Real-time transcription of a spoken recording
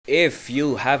If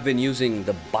you have been using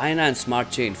the Binance Smart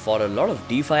Chain for a lot of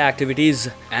DeFi activities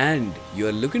and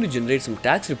you're looking to generate some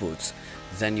tax reports,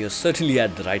 then you're certainly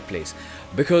at the right place.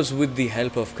 Because with the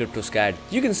help of Kryptos,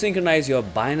 you can synchronize your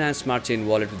Binance Smart Chain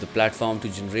wallet with the platform to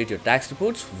generate your tax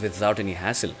reports without any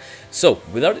hassle. So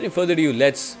without any further ado,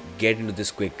 let's get into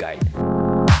this quick guide.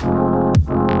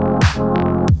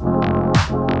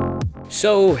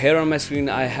 So here on my screen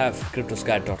I have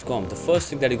kryptos.com. The first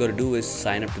thing that you got to do is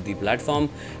sign up to the platform,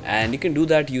 and you can do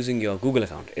that using your Google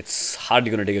account. It's hardly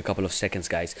going to take a couple of seconds,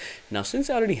 guys. Now since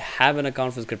I already have an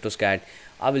account with Kryptos,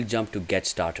 I will jump to get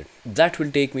started. That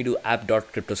will take me to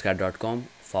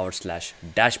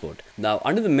app.kryptos.com/dashboard. Now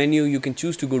under the menu you can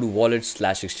choose to go to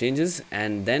wallets/exchanges,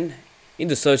 and then in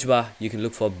the search bar you can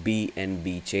look for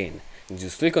BNB chain.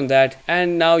 Just click on that,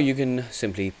 and now you can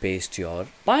simply paste your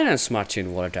Binance Smart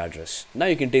Chain wallet address. Now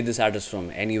you can take this address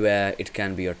from anywhere. It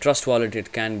can be your Trust wallet,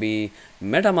 it can be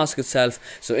MetaMask itself.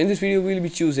 So in this video we'll be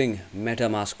choosing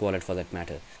MetaMask wallet for that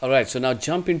matter. Alright, so now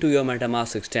jump into your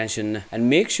MetaMask extension and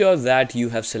make sure that you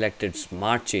have selected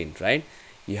Smart Chain, right?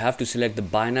 You have to select the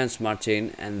Binance Smart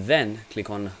Chain and then click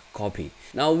on copy.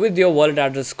 Now with your wallet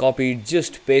address copied,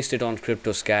 just paste it on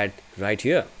Kryptos right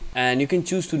here. And you can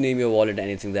choose to name your wallet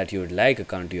anything that you would like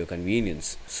according to your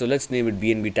convenience. So let's name it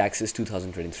BNB Taxes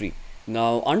 2023.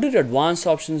 Now under the advanced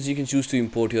options you can choose to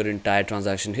import your entire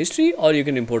transaction history, or you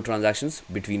can import transactions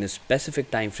between a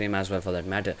specific time frame as well for that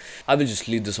matter. I will just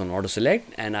leave this on auto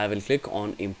select and I will click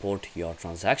on import your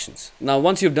transactions. Now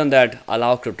once you've done that,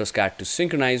 allow Kryptos to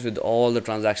synchronize with all the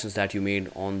transactions that you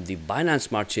made on the Binance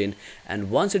Smart Chain,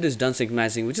 and once it is done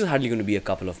synchronizing, which is hardly going to be a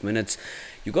couple of minutes,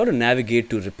 you got to navigate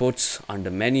to reports under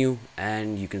menu,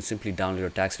 and you can simply download your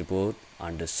tax report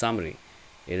under summary.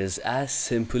 It is as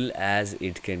simple as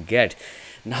it can get.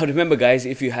 Now remember guys,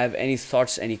 if you have any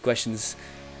thoughts, any questions,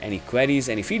 any queries,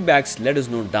 any feedbacks, let us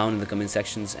know down in the comment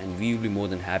sections and we will be more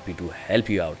than happy to help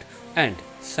you out. And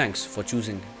thanks for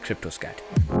choosing Kryptos.